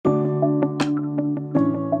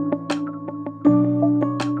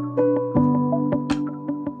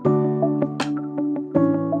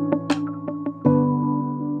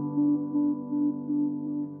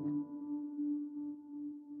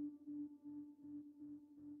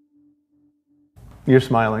You're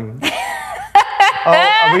smiling.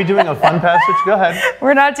 Are we doing a fun passage? Go ahead.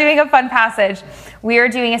 We're not doing a fun passage. We are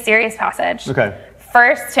doing a serious passage. Okay.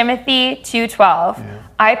 1 Timothy 2:12. Yeah.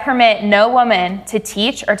 I permit no woman to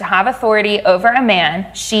teach or to have authority over a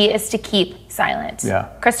man. She is to keep silent. Yeah.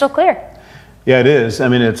 Crystal clear. Yeah, it is. I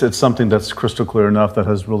mean, it's something that's crystal clear enough that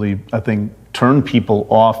has really, I think, turned people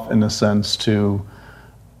off, in a sense, to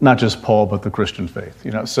not just Paul, but the Christian faith.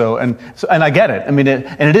 You know, so and I get it. I mean,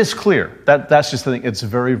 it is clear. That's just the thing. It's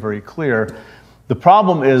very, very clear. The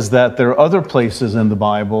problem is that there are other places in the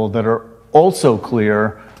Bible that are also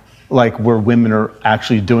clear, like where women are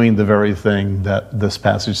actually doing the very thing that this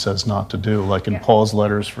passage says not to do, like in Paul's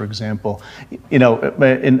letters, for example. You know,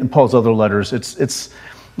 in Paul's other letters, it's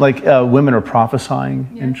like women are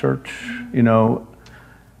prophesying in church. You know,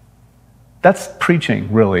 that's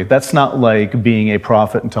preaching, really. That's not like being a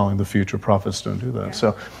prophet and telling the future. Prophets don't do that. Yeah.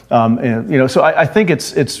 So, and, you know, so I think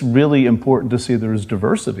it's really important to see there is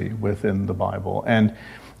diversity within the Bible, and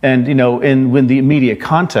you know, when the immediate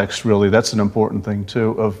context, really, that's an important thing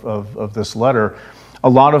too of this letter. A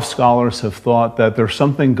lot of scholars have thought that there's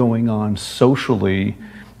something going on socially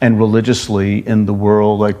and religiously in the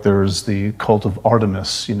world, like there's the cult of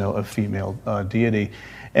Artemis, you know, a female deity.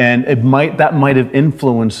 And that might have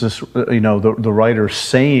influenced this, you know, the writer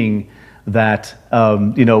saying that,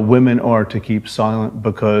 you know, women are to keep silent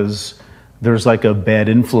because there's like a bad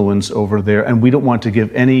influence over there, and we don't want to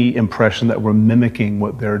give any impression that we're mimicking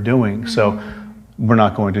what they're doing. So we're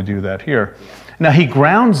not going to do that here. Now, he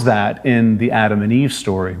grounds that in the Adam and Eve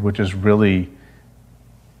story, which is really,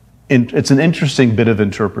 it's an interesting bit of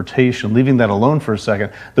interpretation. Leaving that alone for a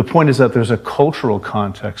second, the point is that there's a cultural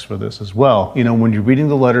context for this as well. You know, when you're reading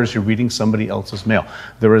the letters, you're reading somebody else's mail.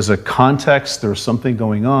 There is a context, there's something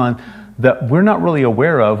going on that we're not really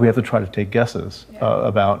aware of. We have to try to take guesses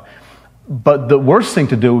about. But the worst thing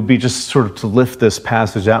to do would be just sort of to lift this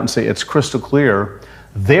passage out and say it's crystal clear,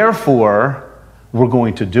 therefore we're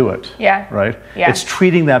going to do it. Yeah. Right? Yeah. It's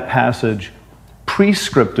treating that passage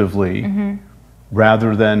prescriptively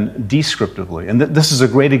rather than descriptively. And this is a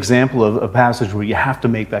great example of a passage where you have to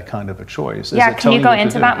make that kind of a choice. Yeah, can you go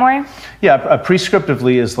into that more? Yeah,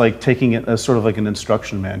 prescriptively is like taking it as sort of like an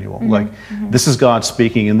instruction manual. Like, this is God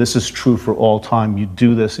speaking, and this is true for all time. You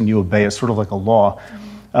do this and you obey it, sort of like a law.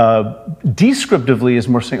 Descriptively is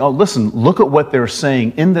more saying, oh, listen, look at what they're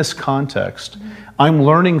saying in this context. I'm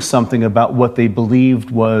learning something about what they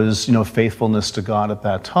believed was, you know, faithfulness to God at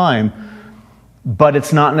that time. But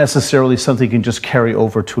it's not necessarily something you can just carry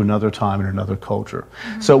over to another time in another culture.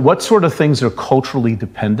 So what sort of things are culturally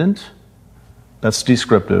dependent? That's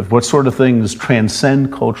descriptive. What sort of things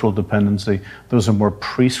transcend cultural dependency? Those are more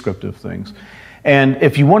prescriptive things. And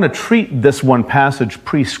if you want to treat this one passage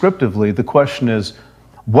prescriptively, the question is,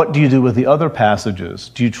 what do you do with the other passages?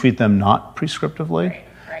 Do you treat them not prescriptively? Right.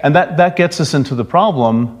 And that gets us into the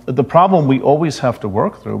problem we always have to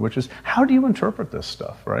work through, which is, how do you interpret this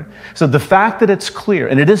stuff, right? So the fact that it's clear,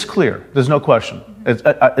 and it is clear, there's no question.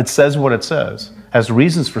 It says what it says, has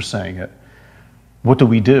reasons for saying it. What do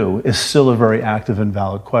we do is still a very active and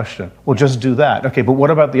valid question. Well, just do that. Okay, but what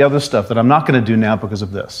about the other stuff that I'm not going to do now because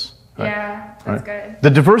of this? Right? Yeah, that's good. The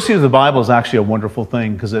diversity of the Bible is actually a wonderful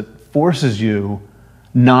thing because it forces you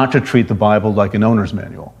not to treat the Bible like an owner's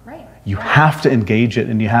manual. You have to engage it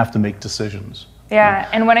and you have to make decisions. Yeah,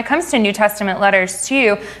 and when it comes to New Testament letters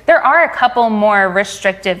too, there are a couple more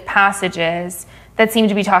restrictive passages that seem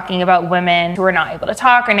to be talking about women who are not able to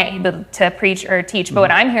talk or not able to preach or teach. But what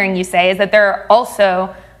I'm hearing you say is that there are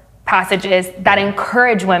also passages that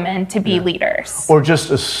encourage women to be leaders. Or just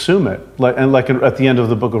assume it. Like at the end of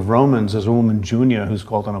the book of Romans, there's a woman, Junia, who's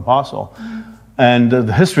called an apostle. And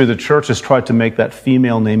the history of the church has tried to make that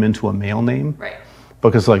female name into a male name. Right.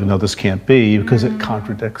 Because like, no, this can't be, because it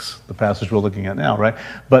contradicts the passage we're looking at now, right?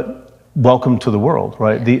 But welcome to the world,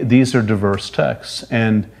 right? These are diverse texts.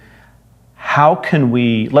 And how can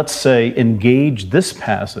we, let's say, engage this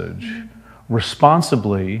passage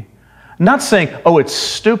responsibly, not saying, oh, it's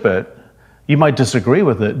stupid, you might disagree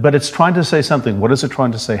with it, but it's trying to say something. What is it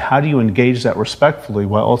trying to say? How do you engage that respectfully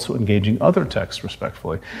while also engaging other texts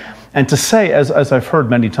respectfully? And to say, as I've heard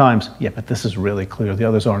many times, yeah, but this is really clear, the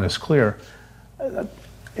others aren't as clear.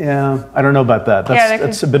 Yeah, I don't know about that.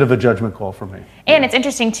 That's a bit of a judgment call for me. And it's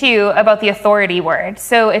interesting, too, about the authority word.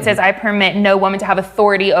 So it says, I permit no woman to have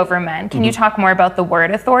authority over men. Can you talk more about the word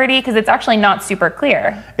authority? Because it's actually not super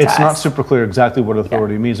clear. It's not super clear exactly what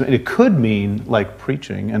authority means. It could mean, like,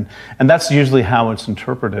 preaching. And that's usually how it's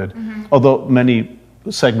interpreted. Although many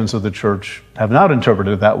segments of the church have not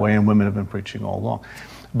interpreted it that way, and women have been preaching all along.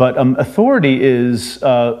 But authority is,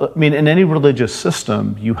 in any religious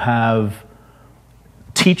system, you have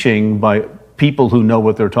teaching by people who know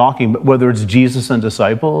what they're talking about, whether it's Jesus and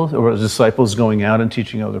disciples or disciples going out and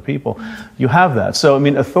teaching other people. You have that. So, I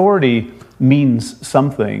mean, authority means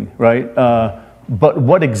something, right? But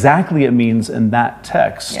what exactly it means in that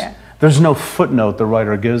text, there's no footnote the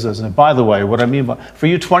writer gives us. And by the way, what I mean by, for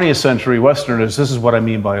you 20th century Westerners, this is what I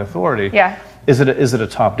mean by authority. Yeah. Is it a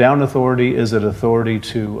top-down authority? Is it authority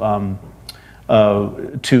to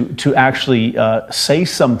actually say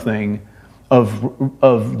something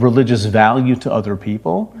of religious value to other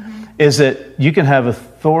people? Is it you can have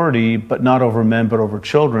authority but not over men but over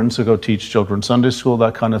children, so go teach children Sunday school,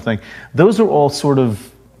 that kind of thing? Those are all sort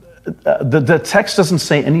of, the text doesn't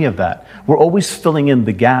say any of that. We're always filling in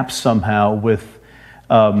the gaps somehow with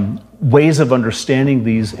ways of understanding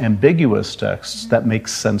these ambiguous texts that make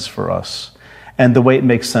sense for us. And the way it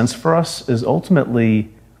makes sense for us is ultimately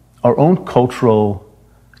our own cultural,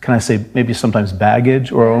 can I say maybe sometimes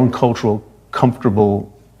baggage, or our own cultural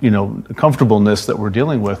comfortableness that we're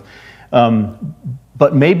dealing with.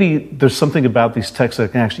 But maybe there's something about these texts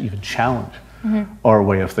that can actually even challenge our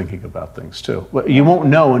way of thinking about things too. You won't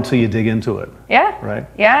know until you dig into it. Yeah. Right?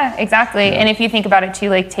 Yeah, exactly. Yeah. And if you think about it too,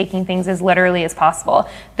 like taking things as literally as possible,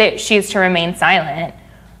 that she is to remain silent.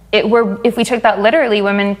 If we took that literally,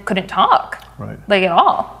 women couldn't talk. Right. Like at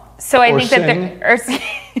all. So I think sing. that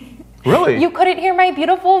Really? You couldn't hear my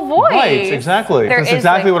beautiful voice. Right, exactly. That's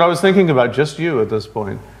exactly what I was thinking about, just you at this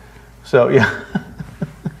point. So, yeah.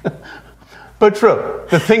 But true.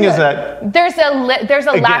 The thing is that there's a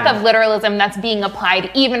lack of literalism that's being applied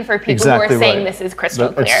even for people who are saying this is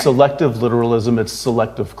crystal clear. It's selective literalism, it's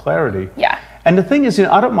selective clarity. Yeah. And the thing is,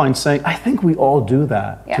 I don't mind saying, I think we all do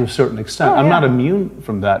that to a certain extent. I'm not immune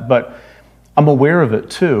from that, but I'm aware of it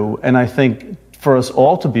too. And I think for us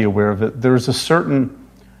all to be aware of it, there's a certain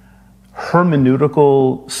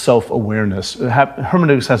hermeneutical self-awareness.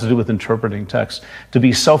 Hermeneutics has to do with interpreting text. To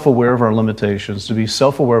be self-aware of our limitations, to be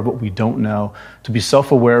self-aware of what we don't know, to be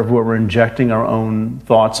self-aware of where we're injecting our own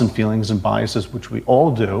thoughts and feelings and biases, which we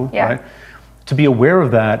all do, right? To be aware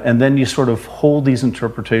of that, and then you sort of hold these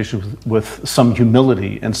interpretations with some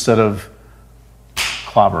humility instead of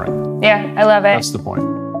clobbering. Yeah, I love it. That's the point.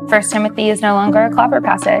 1 Timothy is no longer a clobber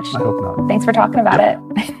passage. I hope not. Thanks for talking about it.